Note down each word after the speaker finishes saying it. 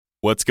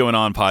What's going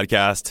on,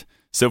 podcast?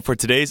 So for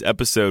today's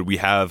episode, we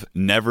have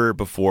never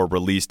before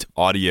released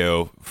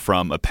audio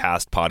from a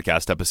past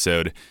podcast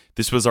episode.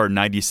 This was our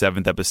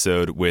 97th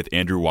episode with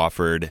Andrew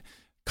Wofford,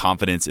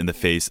 Confidence in the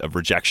Face of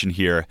Rejection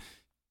here.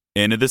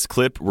 And in this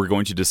clip, we're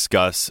going to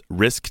discuss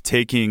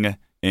risk-taking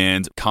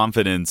and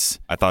confidence.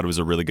 I thought it was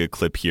a really good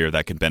clip here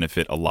that can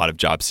benefit a lot of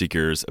job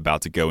seekers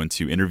about to go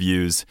into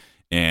interviews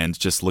and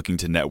just looking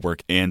to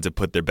network and to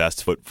put their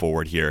best foot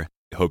forward here.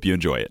 Hope you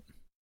enjoy it.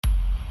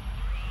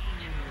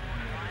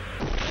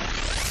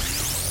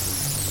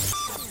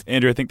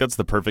 Andrew, I think that's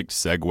the perfect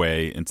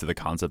segue into the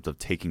concept of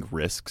taking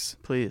risks.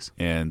 Please.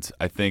 And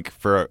I think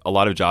for a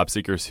lot of job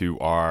seekers who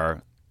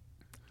are,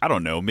 I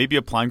don't know, maybe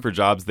applying for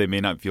jobs they may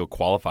not feel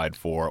qualified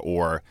for,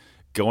 or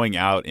going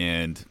out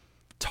and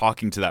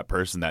talking to that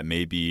person that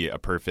may be a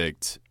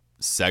perfect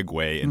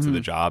segue into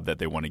the job that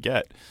they want to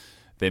get.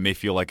 They may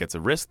feel like it's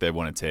a risk they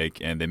want to take,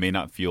 and they may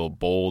not feel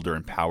bold or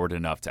empowered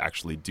enough to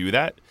actually do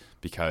that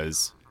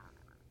because,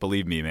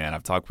 believe me, man,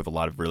 I've talked with a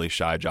lot of really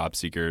shy job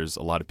seekers,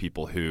 a lot of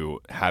people who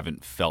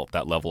haven't felt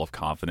that level of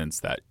confidence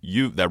that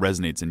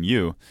resonates in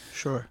you.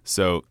 Sure.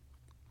 So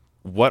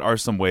what are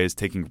some ways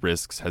taking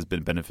risks has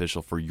been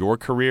beneficial for your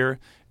career?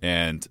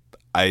 And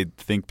I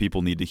think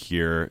people need to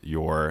hear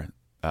your,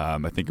 I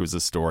think it was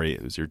a story.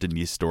 It was your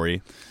Denise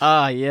story.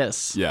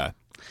 Yes. Yeah.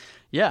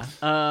 Yeah.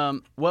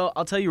 Well,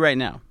 I'll tell you right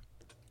now,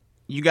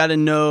 you got to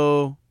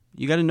know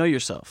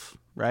yourself,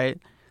 right?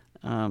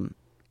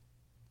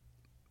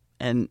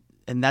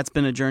 And that's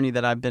been a journey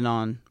that I've been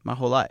on my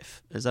whole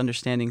life, is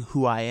understanding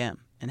who I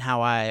am and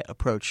how I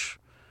approach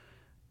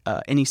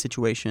any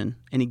situation,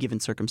 any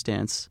given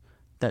circumstance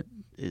that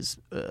is,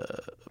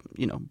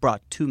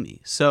 brought to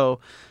me. So,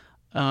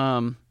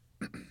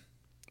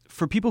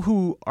 for people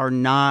who are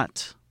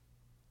not,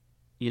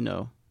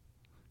 who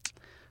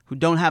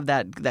don't have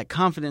that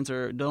confidence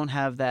or don't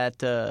have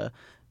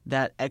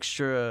that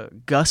extra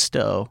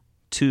gusto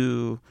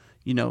to,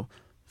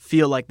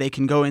 feel like they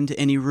can go into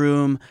any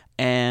room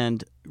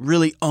and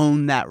really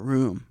own that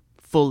room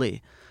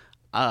fully.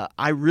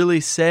 I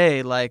really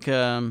say,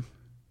 the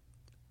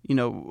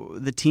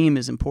team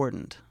is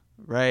important,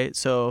 right?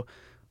 So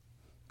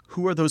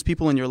who are those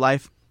people in your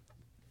life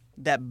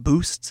that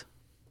boost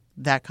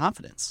that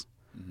confidence?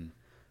 Mm-hmm.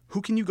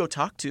 Who can you go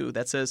talk to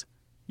that says,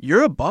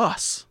 you're a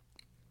boss.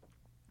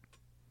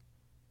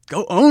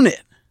 Go own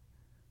it.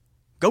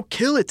 Go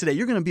kill it today.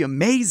 You're going to be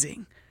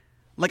amazing.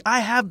 Like,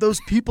 I have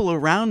those people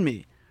around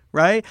me.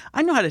 Right?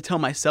 I know how to tell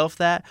myself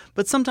that,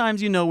 but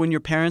sometimes, when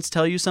your parents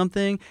tell you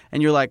something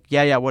and you're like,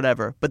 yeah,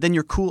 whatever. But then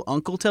your cool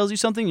uncle tells you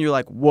something and you're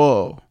like,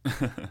 whoa,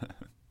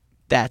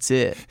 that's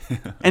it.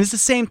 And it's the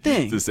same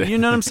thing. You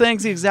know what I'm saying?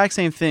 It's the exact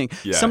same thing.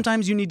 Yeah.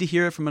 Sometimes you need to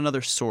hear it from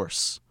another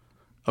source,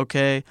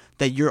 okay,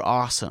 that you're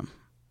awesome.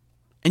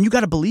 And you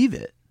got to believe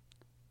it.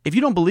 If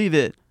you don't believe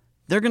it,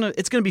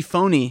 it's going to be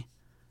phony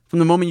from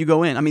the moment you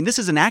go in. I mean, this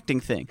is an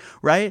acting thing,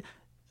 right?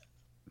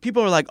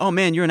 People are like, oh,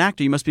 man, you're an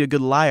actor. You must be a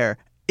good liar.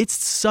 It's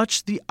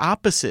such the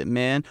opposite,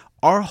 man.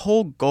 Our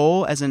whole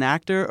goal as an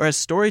actor or as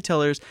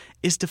storytellers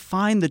is to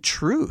find the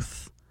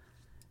truth.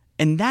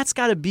 And that's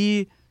got to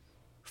be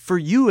for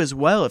you as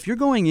well. If you're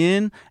going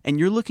in and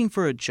you're looking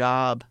for a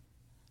job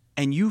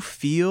and you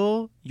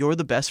feel you're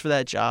the best for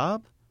that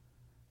job,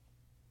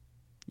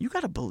 you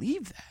got to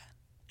believe that.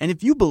 And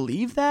if you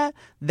believe that,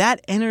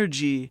 that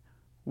energy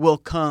will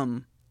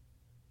come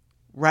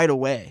right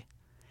away.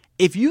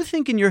 If you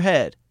think in your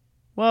head,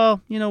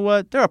 well, you know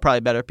what? There are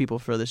probably better people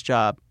for this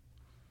job.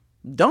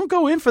 Don't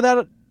go in for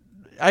that.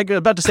 I'm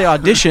about to say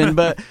audition,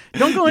 but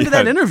don't go into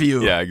that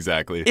interview. Yeah,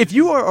 exactly. If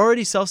you are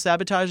already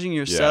self-sabotaging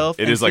yourself.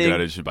 Yeah, it is like an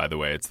audition, by the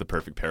way. It's the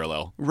perfect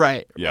parallel.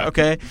 Right. Yeah.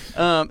 Okay.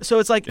 So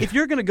it's like, if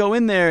you're going to go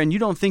in there and you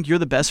don't think you're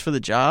the best for the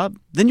job,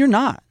 then you're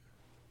not.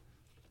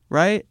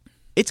 Right?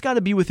 It's got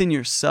to be within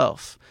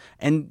yourself.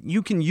 And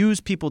you can use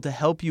people to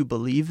help you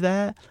believe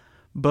that,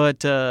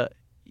 but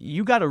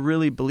you got to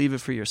really believe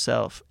it for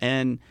yourself.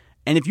 And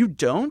if you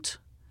don't,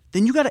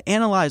 then you got to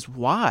analyze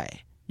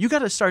why. You got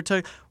to start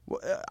to.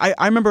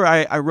 I remember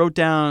I wrote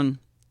down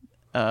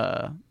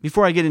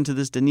before I get into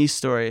this Denise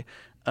story.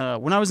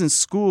 When I was in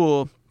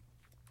school,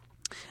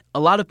 a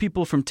lot of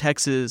people from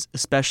Texas,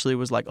 especially,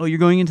 was like, "Oh, you're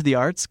going into the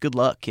arts? Good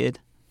luck, kid."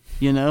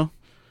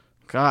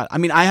 God. I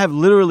mean,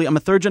 I'm a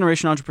third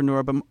generation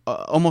entrepreneur, but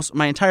almost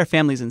my entire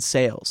family's in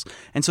sales,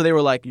 and so they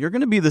were like, "You're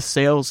going to be the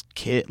sales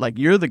kid. Like,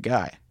 you're the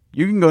guy.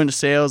 You can go into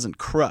sales and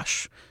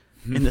crush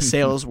in the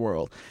sales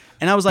world."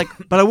 And I was like,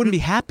 but I wouldn't be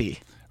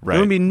happy. Right,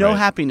 there would be no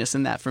happiness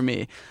in that for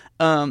me.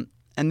 And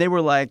they were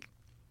like,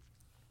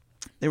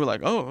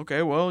 oh,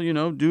 okay, well,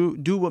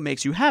 do what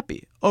makes you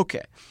happy.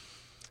 Okay.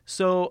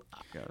 So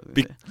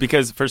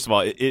because first of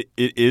all, it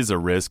is a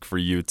risk for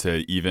you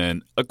to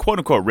even a quote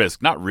unquote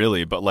risk, not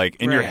really, but like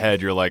in your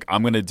head, you're like,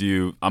 I'm going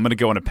to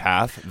go on a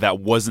path that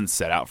wasn't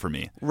set out for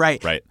me.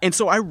 Right. Right. And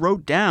so I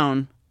wrote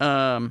down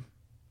on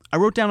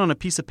a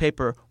piece of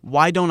paper,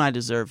 why don't I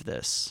deserve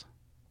this?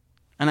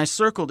 And I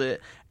circled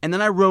it, and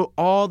then I wrote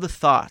all the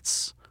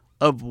thoughts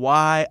of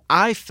why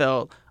I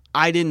felt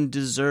I didn't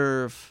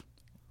deserve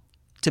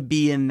to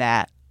be in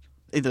that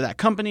either that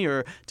company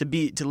or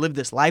to live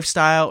this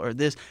lifestyle or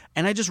this.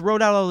 And I just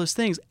wrote out all those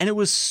things. And it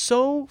was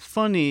so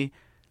funny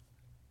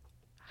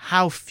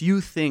how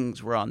few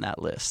things were on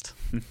that list.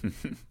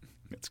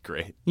 That's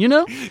great. You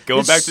know?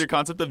 Going back to your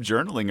concept of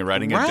journaling and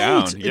writing it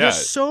down. Yeah.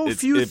 There's so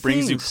few things. It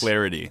brings you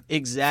clarity.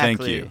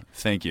 Exactly.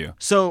 Thank you.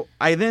 So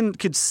I then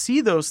could see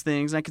those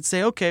things and I could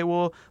say, okay,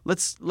 well,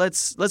 let's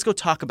go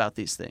talk about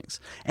these things.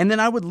 And then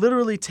I would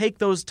literally take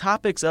those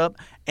topics up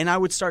and I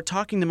would start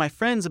talking to my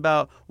friends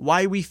about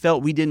why we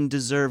felt we didn't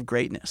deserve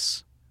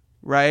greatness,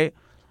 right?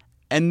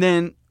 And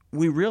then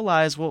we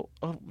realized, well,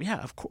 oh,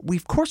 yeah, of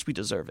course we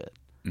deserve it.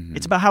 Mm-hmm.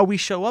 It's about how we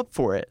show up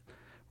for it,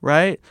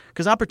 right?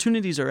 Because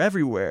opportunities are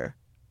everywhere.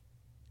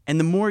 And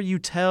the more you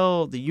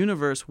tell the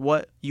universe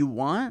what you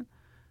want,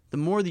 the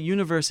more the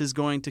universe is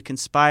going to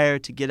conspire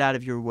to get out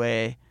of your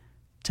way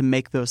to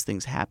make those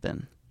things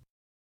happen.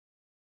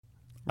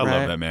 I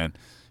love that, man.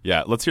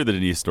 Yeah, let's hear the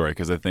Denise story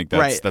because I think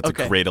that's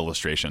a great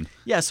illustration.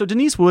 Yeah, so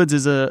Denise Woods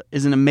is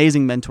an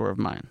amazing mentor of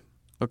mine,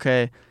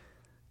 okay?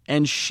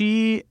 And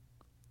she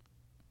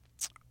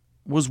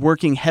was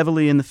working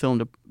heavily in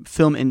the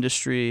film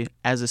industry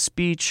as a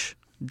speech,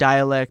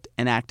 dialect,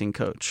 and acting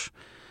coach.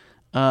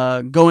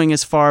 Going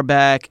as far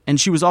back, and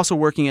she was also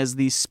working as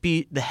the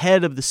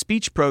head of the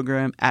speech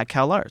program at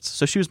CalArts.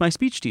 So she was my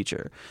speech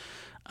teacher.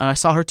 I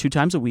saw her 2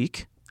 times a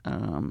week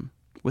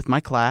with my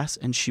class,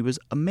 and she was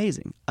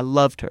amazing. I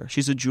loved her.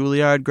 She's a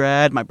Juilliard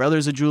grad. My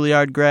brother's a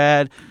Juilliard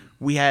grad.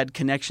 We had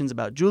connections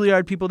about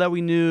Juilliard people that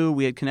we knew.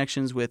 We had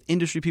connections with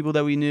industry people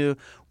that we knew.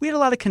 We had a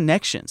lot of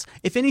connections.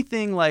 If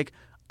anything, like,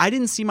 I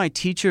didn't see my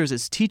teachers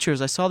as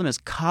teachers. I saw them as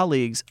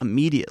colleagues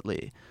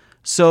immediately.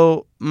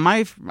 So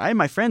I had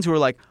my friends who were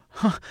like,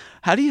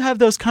 how do you have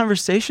those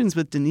conversations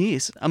with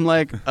Denise? I'm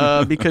like,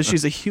 because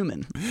she's a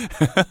human.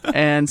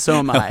 And so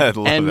am I.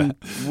 And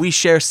we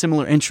share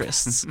similar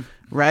interests,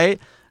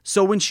 right?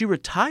 So when she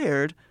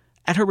retired,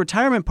 at her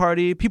retirement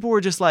party, people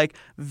were just like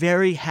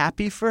very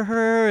happy for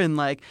her. And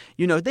like,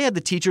 you know, they had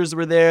the teachers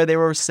were there. They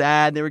were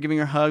sad. They were giving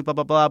her a hug, blah,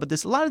 blah, blah. But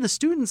a lot of the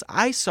students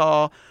I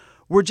saw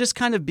were just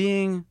kind of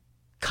being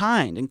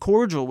kind and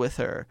cordial with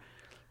her.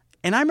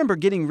 And I remember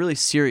getting really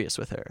serious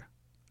with her.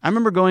 I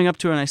remember going up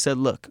to her and I said,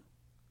 look,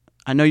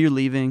 I know you're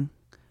leaving,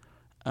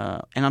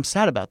 and I'm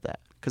sad about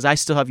that because I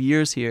still have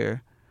years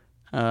here,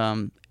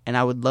 and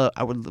I would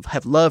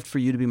have loved for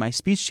you to be my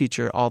speech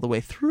teacher all the way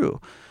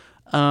through.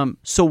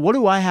 So what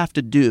do I have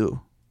to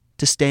do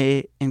to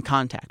stay in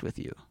contact with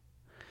you?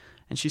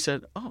 And she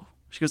said,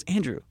 she goes,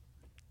 Andrew,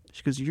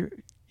 she goes, you're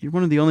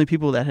one of the only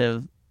people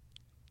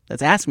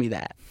that's asked me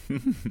that,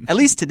 at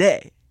least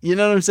today. You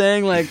know what I'm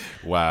saying? Like,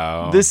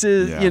 wow, this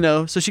is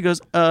So she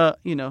goes,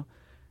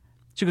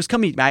 she goes,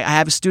 come meet me. I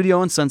have a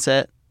studio on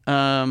Sunset.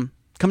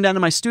 Come down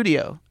to my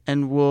studio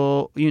and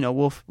we'll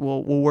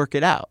work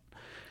it out.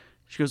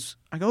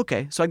 I go,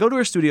 okay. So I go to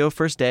her studio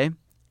first day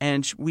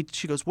and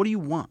she goes, what do you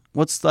want?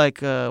 What do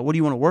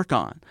you want to work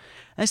on? And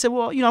I said,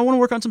 well, I want to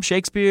work on some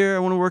Shakespeare. I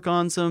want to work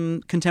on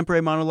some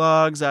contemporary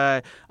monologues.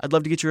 I'd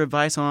love to get your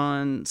advice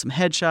on some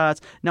headshots.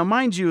 Now,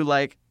 mind you,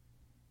 like,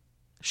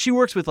 she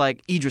works with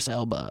like Idris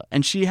Elba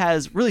and she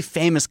has really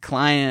famous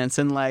clients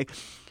and like,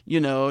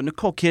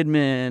 Nicole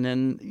Kidman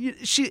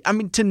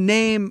and to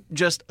name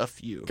just a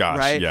few. Gosh,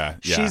 right? Yeah.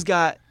 She's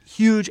got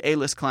huge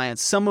A-list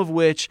clients, some of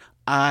which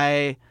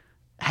I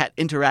had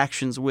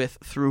interactions with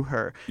through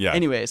her. Yeah.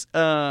 Anyways,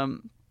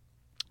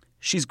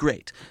 she's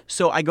great.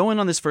 So I go in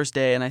on this first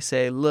day and I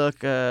say,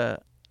 look, I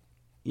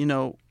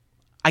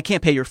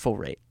can't pay your full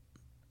rate.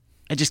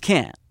 I just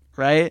can't,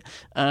 right?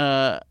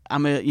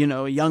 I'm a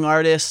young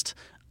artist.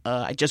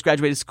 I just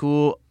graduated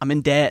school. I'm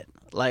in debt.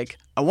 Like,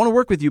 I want to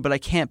work with you, but I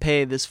can't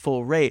pay this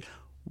full rate.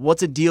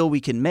 What's a deal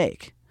we can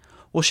make?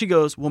 Well, she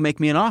goes, well,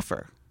 make me an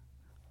offer.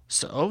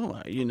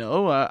 So,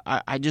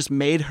 I just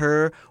made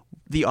her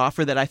the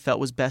offer that I felt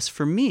was best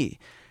for me.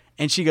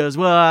 And she goes,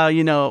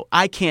 well,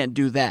 I can't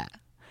do that.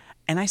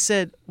 And I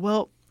said,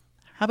 well,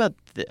 how about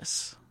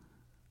this?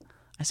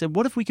 I said,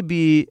 what if we could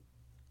be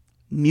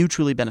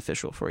mutually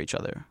beneficial for each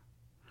other?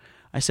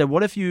 I said,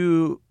 what if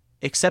you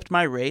accept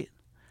my rate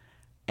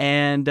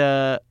and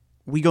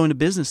we go into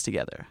business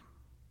together?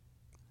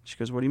 She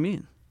goes, what do you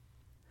mean?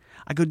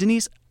 I go,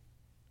 Denise,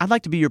 I'd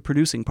like to be your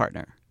producing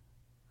partner.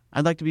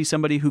 I'd like to be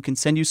somebody who can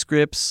send you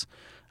scripts.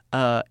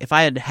 If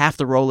I had half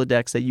the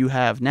Rolodex that you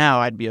have now,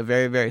 I'd be a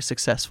very, very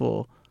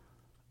successful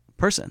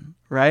person,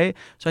 right?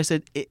 So I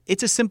said,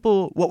 it's a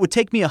simple, what would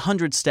take me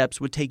 100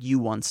 steps would take you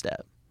 1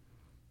 step.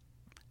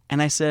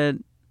 And I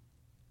said,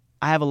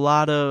 I have a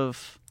lot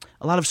of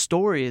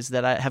stories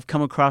that I have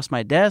come across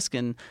my desk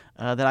and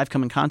that I've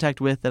come in contact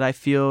with that I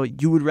feel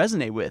you would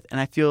resonate with. And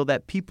I feel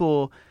that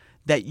people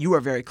that you are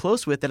very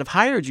close with that have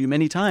hired you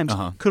many times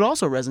could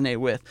also resonate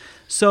with.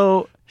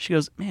 So she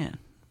goes, man,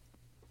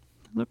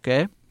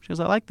 okay. She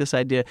goes, I like this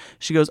idea.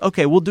 She goes,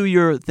 okay, we'll do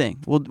your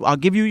thing. I'll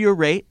give you your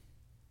rate.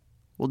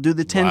 We'll do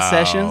the 10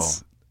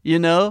 sessions,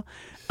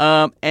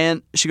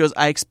 and she goes,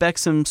 I expect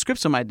some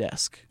scripts on my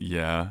desk.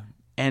 Yeah.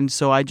 And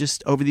so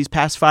over these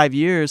past 5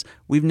 years,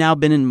 we've now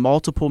been in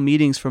multiple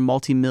meetings for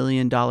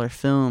multi-million-dollar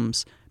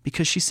films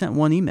because she sent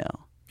one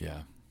email.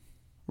 Yeah.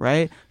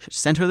 right?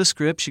 Sent her the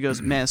script. She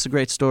goes, man, it's a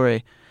great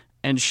story.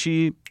 And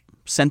she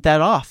sent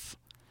that off.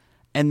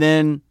 And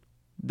then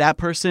that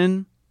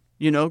person,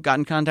 got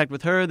in contact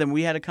with her. Then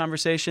we had a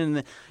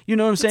conversation. You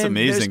know what I'm saying?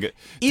 That's amazing.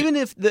 Even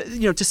if,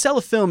 to sell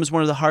a film is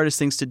one of the hardest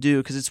things to do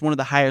because it's one of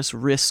the highest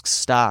risk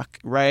stock,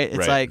 right?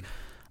 It's like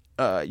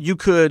you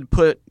could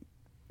put,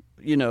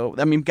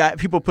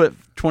 people put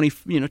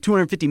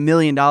 $250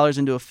 million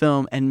into a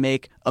film and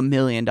make $1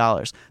 million.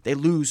 They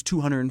lose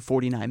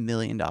 $249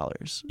 million.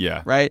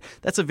 Yeah. Right?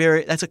 That's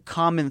a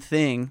common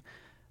thing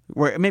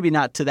where maybe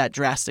not to that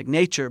drastic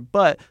nature,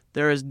 but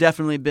there has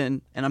definitely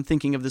been, and I'm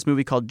thinking of this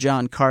movie called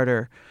John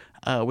Carter,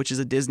 which is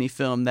a Disney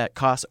film that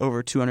cost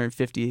over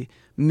 $250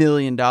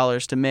 million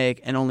to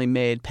make and only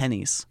made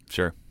pennies.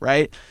 Sure.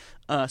 Right?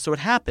 So it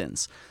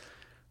happens.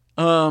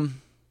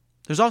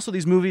 There's also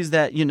these movies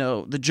that,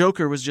 The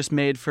Joker was just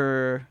made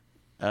for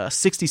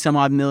 60 some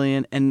odd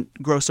million and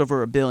grossed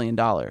over $1 billion.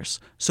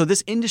 So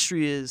this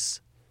industry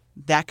is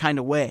that kind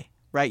of way,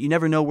 right? You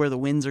never know where the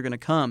winds are going to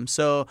come.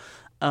 So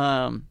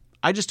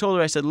I just told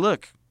her, I said,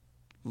 look,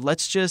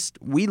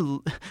 we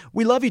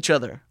love each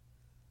other,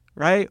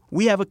 right?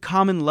 We have a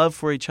common love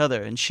for each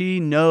other. And she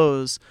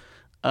knows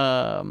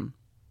how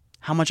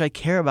much I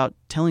care about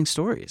telling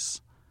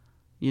stories,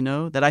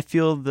 that I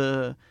feel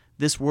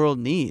this world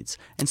needs.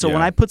 And so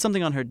when I put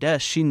something on her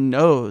desk, she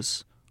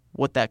knows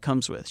what that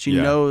comes with. She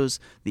knows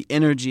the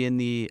energy and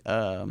the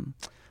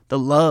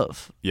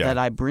love that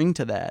I bring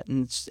to that.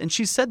 And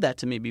she said that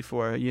to me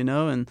before,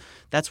 and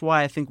that's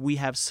why I think we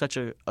have such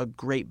a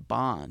great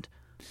bond.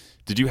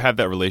 Did you have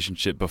that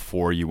relationship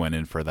before you went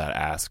in for that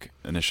ask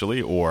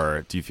initially,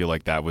 or do you feel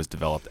like that was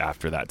developed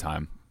after that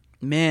time?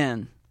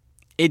 Man,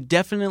 it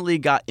definitely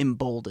got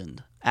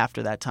emboldened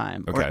after that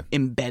time, or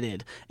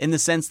embedded, in the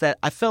sense that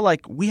I felt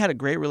like we had a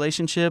great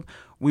relationship.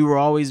 We were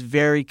always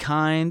very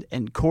kind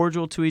and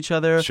cordial to each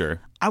other.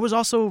 Sure. I was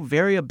also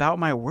very about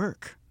my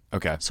work.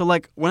 Okay. So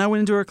when I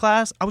went into her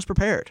class, I was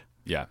prepared.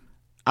 Yeah.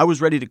 I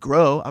was ready to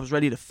grow. I was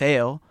ready to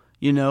fail.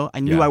 I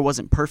knew I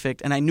wasn't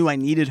perfect, and I knew I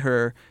needed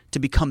her to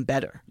become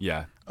better.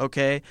 Yeah.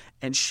 Okay?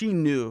 And she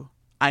knew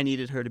I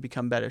needed her to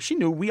become better. She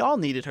knew we all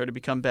needed her to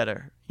become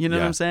better. You know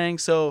what I'm saying?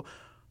 So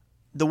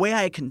the way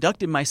I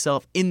conducted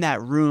myself in that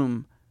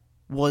room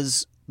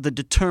was the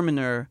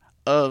determiner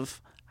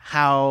of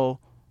how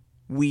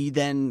we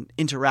then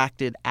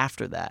interacted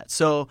after that.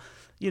 So,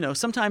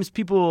 sometimes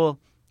people,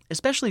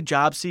 especially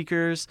job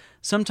seekers,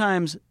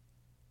 sometimes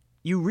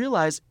you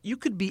realize you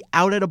could be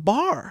out at a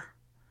bar,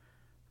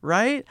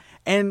 right?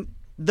 And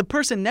the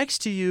person next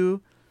to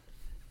you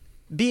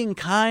being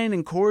kind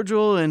and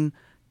cordial and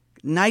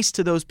nice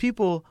to those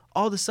people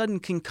all of a sudden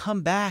can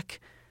come back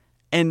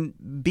and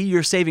be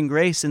your saving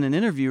grace in an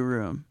interview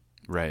room.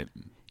 Right.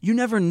 You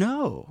never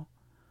know.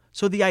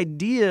 So the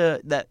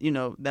idea that,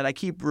 that I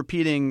keep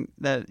repeating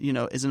that,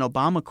 is an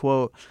Obama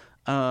quote,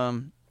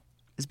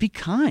 is be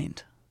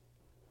kind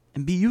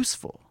and be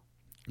useful.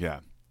 Yeah.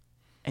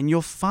 And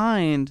you'll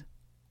find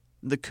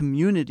the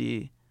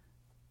community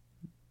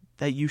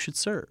that you should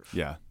serve.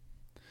 Yeah.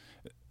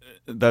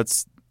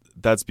 That's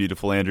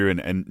beautiful, Andrew.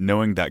 And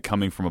knowing that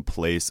coming from a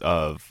place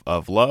of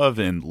love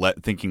and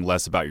thinking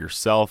less about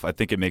yourself, I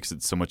think it makes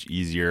it so much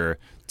easier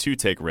to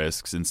take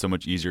risks and so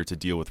much easier to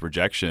deal with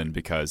rejection,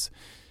 because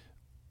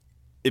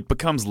it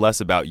becomes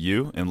less about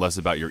you and less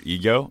about your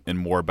ego and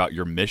more about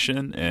your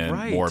mission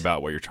and more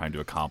about what you're trying to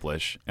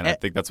accomplish. And I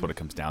think that's what it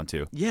comes down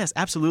to. Yes,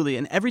 absolutely.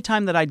 And every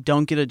time that I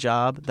don't get a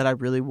job that I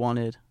really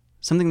wanted,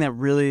 something that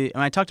really,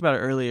 and I talked about it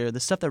earlier, the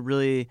stuff that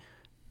really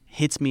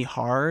hits me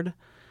hard,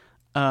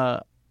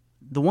 the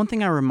one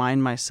thing I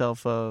remind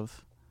myself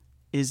of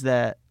is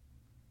that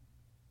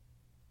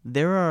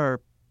there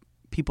are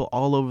people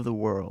all over the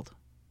world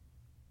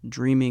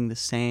dreaming the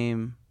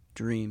same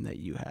dream that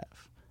you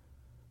have,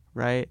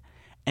 right?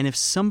 And if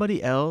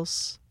somebody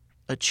else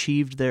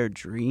achieved their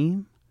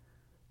dream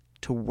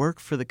to work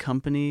for the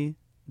company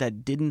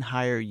that didn't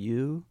hire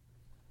you,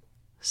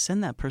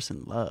 send that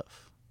person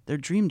love. Their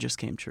dream just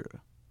came true,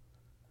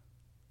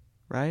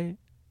 right?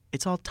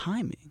 It's all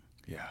timing.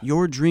 Yeah.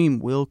 Your dream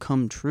will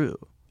come true.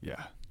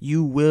 Yeah.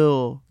 You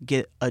will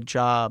get a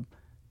job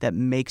that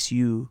makes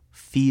you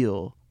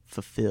feel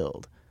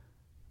fulfilled,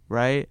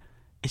 right?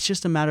 It's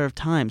just a matter of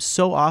time.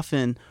 So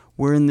often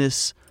we're in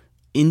this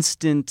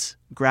instant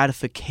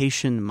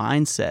gratification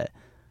mindset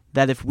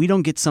that if we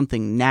don't get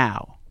something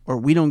now, or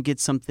we don't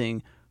get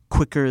something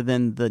quicker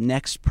than the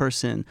next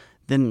person,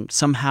 then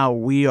somehow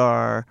we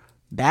are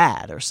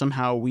bad, or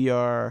somehow we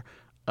are,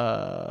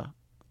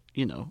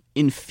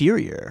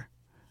 inferior.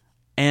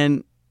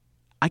 And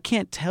I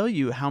can't tell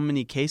you how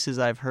many cases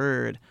I've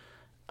heard,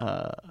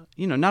 not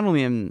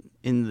only in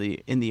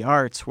the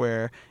arts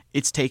where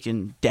it's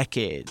taken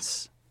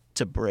decades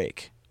to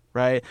break,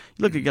 right?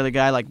 You look at a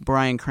guy like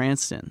Bryan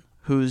Cranston,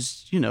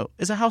 who's,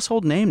 is a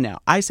household name now.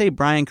 I say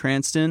Bryan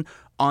Cranston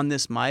on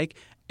this mic,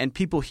 and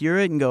people hear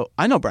it and go,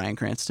 I know Bryan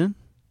Cranston,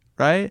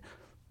 right?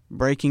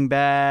 Breaking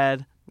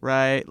Bad,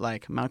 right?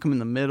 Like Malcolm in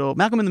the Middle.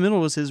 Malcolm in the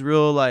Middle was his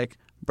real,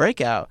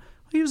 breakout.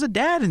 He was a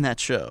dad in that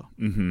show,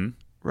 mm-hmm.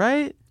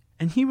 right?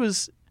 And he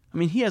was I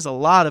mean, he has a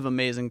lot of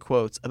amazing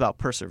quotes about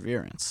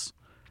perseverance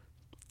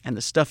and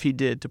the stuff he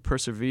did to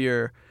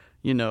persevere.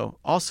 You know,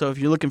 also, if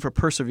you're looking for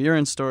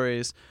perseverance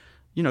stories,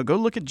 you know, go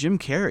look at Jim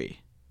Carrey.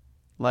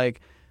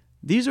 Like,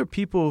 these are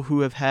people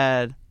who have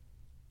had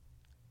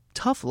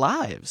tough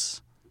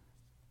lives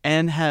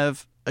and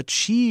have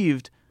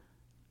achieved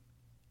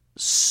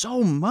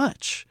so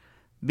much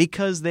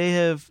because they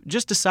have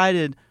just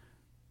decided,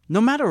 no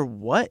matter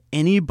what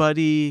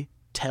anybody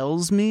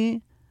tells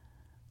me,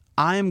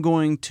 I'm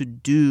going to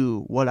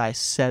do what I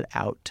set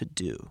out to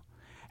do.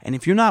 And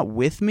if you're not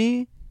with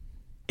me,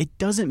 it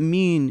doesn't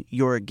mean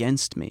you're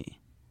against me.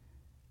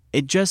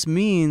 It just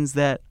means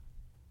that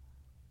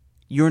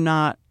you're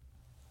not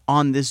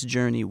on this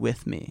journey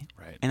with me.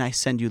 Right. And I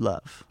send you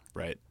love.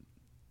 Right.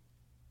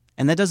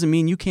 And that doesn't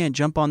mean you can't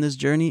jump on this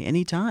journey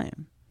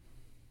anytime.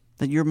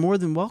 That you're more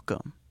than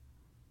welcome.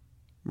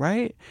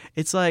 Right?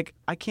 It's like,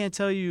 I can't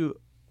tell you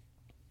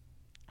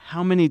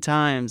how many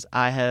times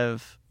I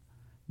have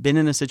been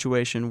in a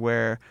situation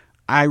where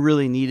I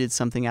really needed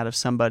something out of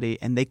somebody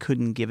and they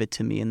couldn't give it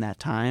to me in that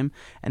time.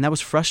 And that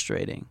was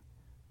frustrating,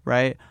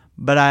 right?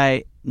 But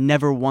I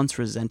never once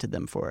resented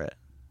them for it.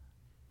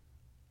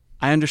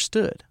 I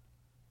understood.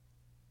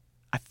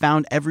 I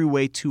found every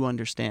way to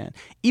understand.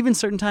 Even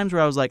certain times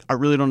where I was like, I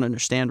really don't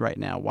understand right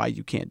now why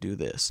you can't do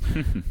this.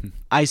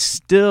 I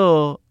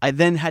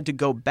then had to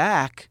go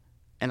back,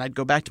 and I'd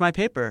go back to my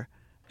paper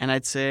and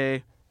I'd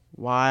say,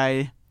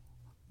 why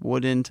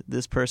wouldn't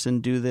this person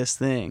do this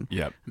thing?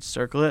 Yep.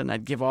 Circle it, and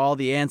I'd give all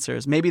the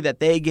answers. Maybe that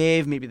they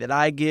gave, maybe that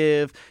I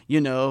give,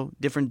 you know,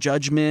 different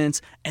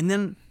judgments. And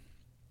then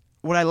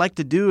what I like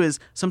to do is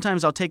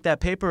sometimes I'll take that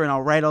paper and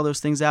I'll write all those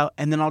things out,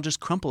 and then I'll just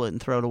crumple it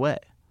and throw it away.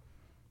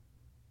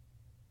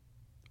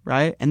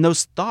 Right? And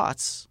those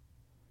thoughts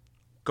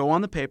go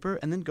on the paper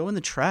and then go in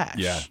the trash.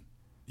 Yeah.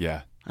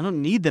 Yeah. I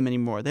don't need them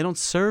anymore. They don't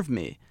serve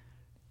me.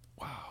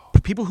 Wow.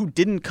 People who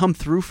didn't come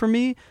through for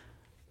me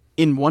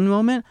in one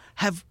moment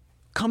have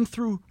come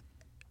through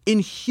in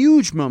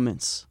huge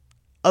moments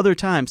other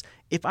times.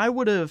 If I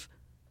would have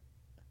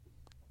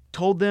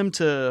told them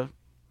to,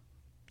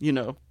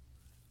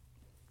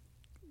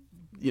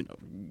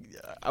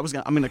 I'm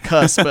gonna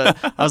cuss, but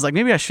I was like,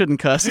 maybe I shouldn't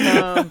cuss. If You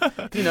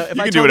I can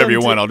do told whatever you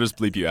them want. I'll just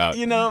bleep you out.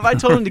 if I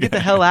told them to get the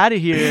hell out of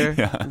here,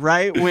 Yeah.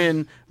 right?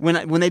 When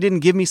they didn't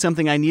give me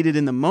something I needed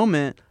in the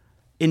moment,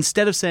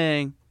 instead of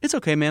saying, "It's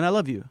okay, man, I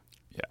love you."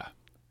 Yeah.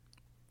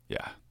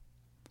 Yeah.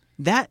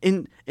 That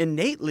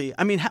innately,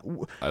 I mean,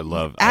 I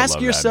love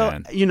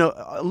yourself, that,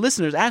 man.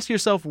 Listeners, ask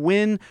yourself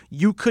when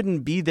you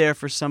couldn't be there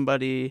for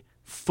somebody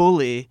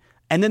fully,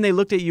 and then they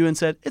looked at you and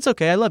said, "It's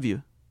okay, I love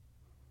you."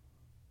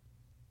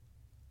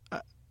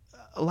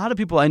 A lot of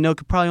people I know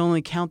could probably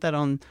only count that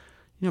on,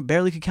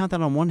 barely could count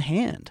that on one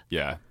hand,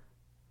 Yeah.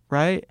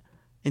 right?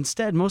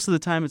 Instead, most of the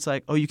time it's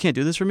like, "Oh, you can't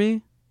do this for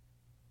me?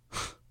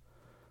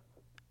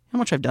 How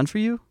much I've done for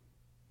you?"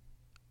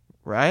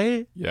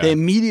 Right? Yeah. They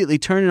immediately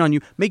turn it on you,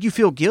 make you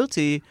feel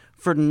guilty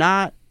for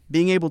not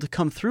being able to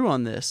come through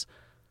on this.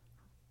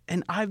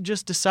 And I've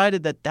just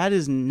decided that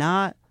is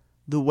not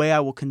the way I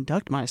will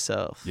conduct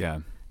myself. Yeah.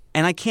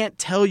 And I can't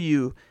tell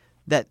you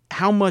that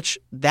how much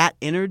that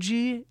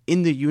energy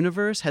in the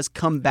universe has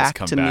come back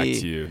Come to back me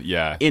to you.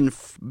 Yeah. in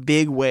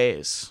big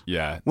ways.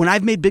 Yeah. When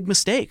I've made big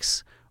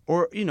mistakes,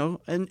 or,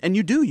 and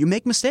you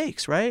make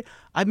mistakes, right?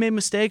 I've made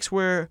mistakes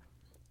where,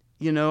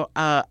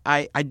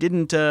 I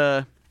didn't,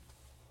 I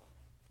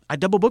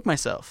double booked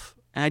myself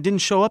and I didn't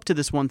show up to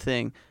this one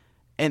thing.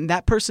 And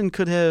that person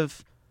could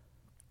have,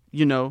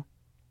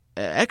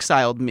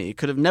 exiled me,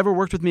 could have never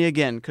worked with me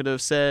again, could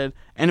have said,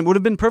 and it would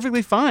have been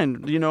perfectly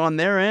fine. On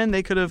their end,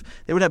 they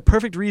would have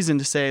perfect reason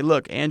to say,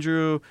 "Look,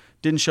 Andrew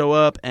didn't show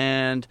up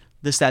and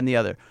this, that, and the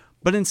other."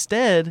 But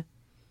instead,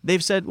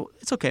 they've said, "Well,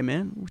 it's okay,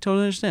 man. We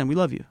totally understand. We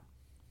love you."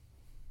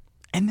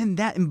 And then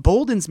that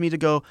emboldens me to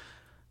go,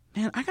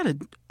 "Man, I'm going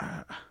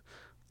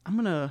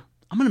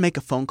to make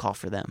a phone call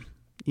for them."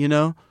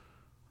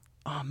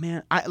 Oh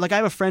man, I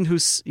have a friend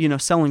who's,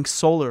 selling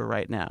solar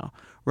right now,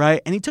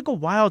 right? And he took a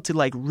while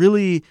to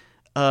really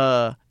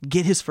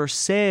get his first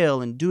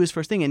sale and do his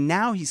first thing, and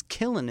now he's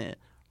killing it,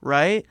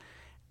 right?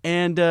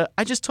 And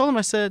I just told him,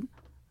 I said,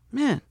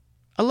 "Man,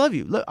 I love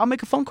you. Look, I'll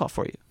make a phone call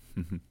for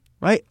you."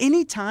 Right?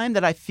 Anytime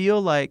that I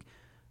feel like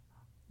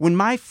when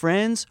my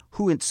friends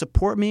who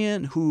support me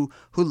and who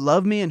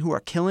love me and who are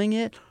killing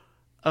it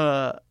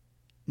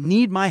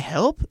need my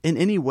help in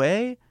any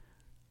way,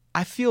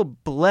 I feel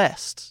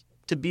blessed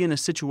to be in a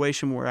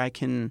situation where I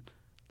can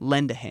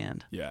lend a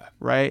hand. Yeah.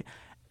 Right?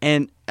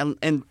 And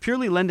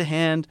purely lend a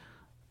hand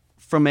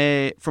from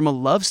a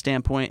love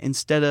standpoint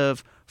instead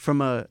of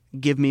from a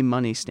give me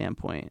money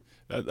standpoint.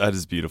 That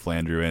is beautiful,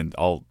 Andrew. And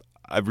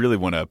I really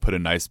want to put a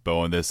nice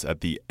bow on this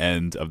at the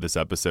end of this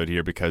episode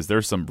here, because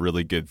there's some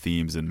really good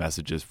themes and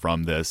messages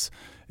from this.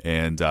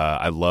 And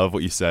I love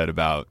what you said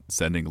about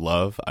sending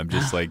love. I'm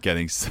just I'm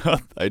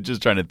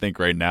just trying to think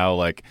right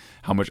now,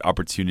 how much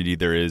opportunity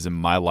there is in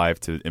my life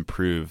to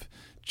improve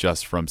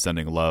just from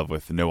sending love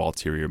with no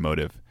ulterior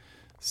motive.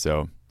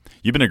 So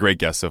you've been a great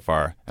guest so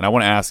far. And I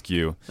want to ask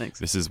you, Thanks.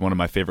 This is one of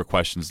my favorite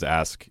questions to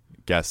ask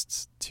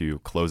guests to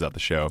close out the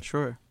show.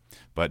 Sure.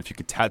 But if you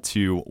could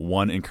tattoo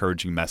one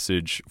encouraging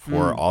message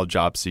for all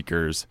job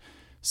seekers,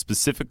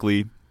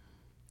 specifically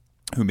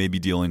who may be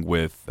dealing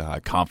with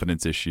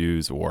confidence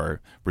issues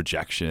or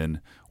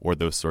rejection or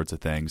those sorts of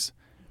things,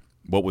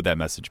 what would that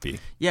message be?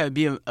 Yeah, it would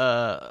be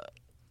a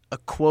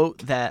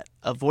quote that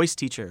a voice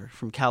teacher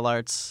from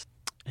CalArts,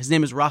 his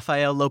name is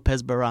Rafael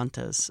Lopez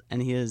Barrantes,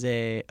 and he is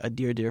a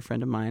dear, dear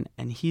friend of mine.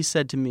 And he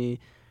said to me,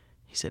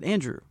 he said,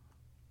 Andrew,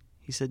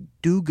 he said,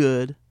 do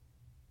good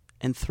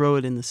and throw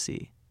it in the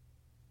sea.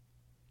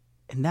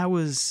 And that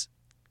was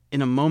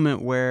in a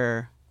moment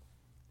where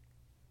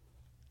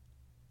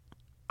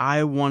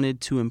I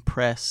wanted to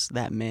impress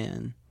that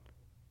man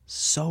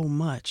so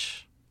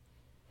much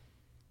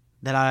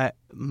that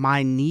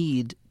my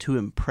need to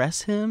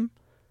impress him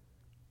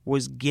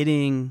was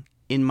getting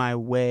in my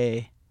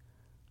way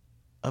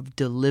of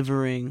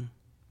delivering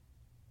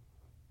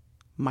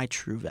my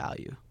true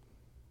value.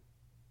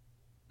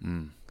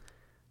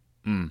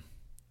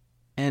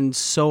 And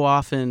so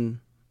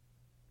often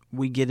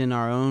we get in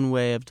our own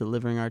way of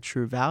delivering our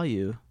true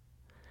value.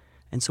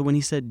 And so when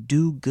he said,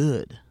 do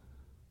good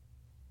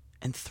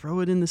and throw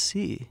it in the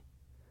sea,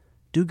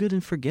 do good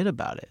and forget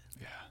about it.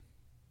 Yeah.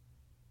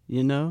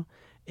 You know,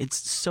 it's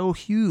so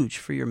huge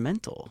for your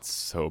mental. It's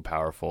so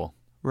powerful.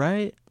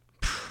 Right?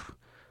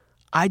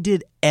 I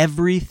did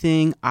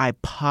everything I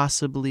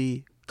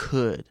possibly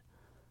could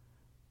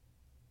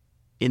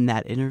in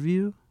that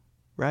interview,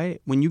 right?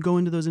 When you go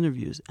into those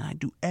interviews, and I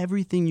do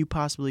everything you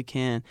possibly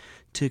can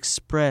to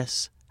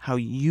express how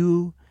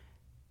you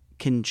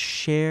can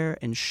share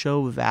and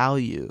show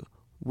value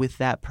with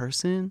that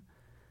person,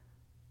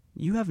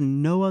 you have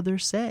no other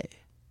say.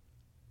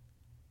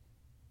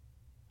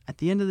 At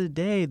the end of the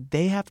day,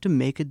 they have to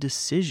make a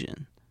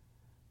decision.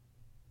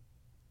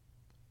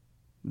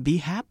 Be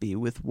happy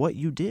with what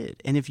you did.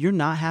 And if you're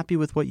not happy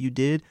with what you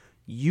did,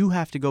 you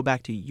have to go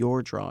back to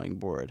your drawing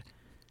board.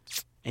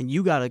 And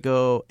you got to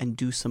go and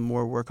do some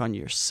more work on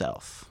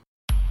yourself.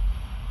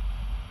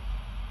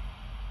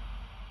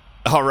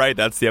 All right,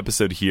 that's the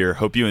episode here.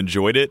 Hope you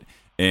enjoyed it.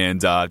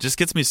 And just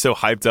gets me so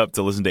hyped up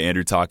to listen to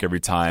Andrew talk every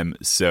time.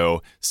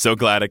 So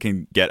glad I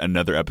can get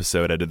another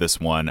episode out of this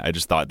one. I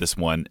just thought this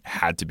one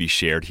had to be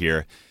shared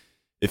here.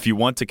 If you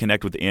want to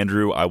connect with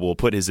Andrew, I will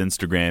put his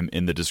Instagram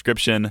in the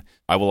description.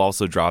 I will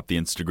also drop the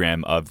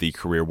Instagram of the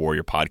Career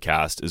Warrior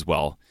podcast as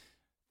well.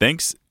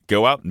 Thanks.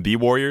 Go out and be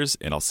warriors,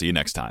 and I'll see you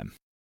next time.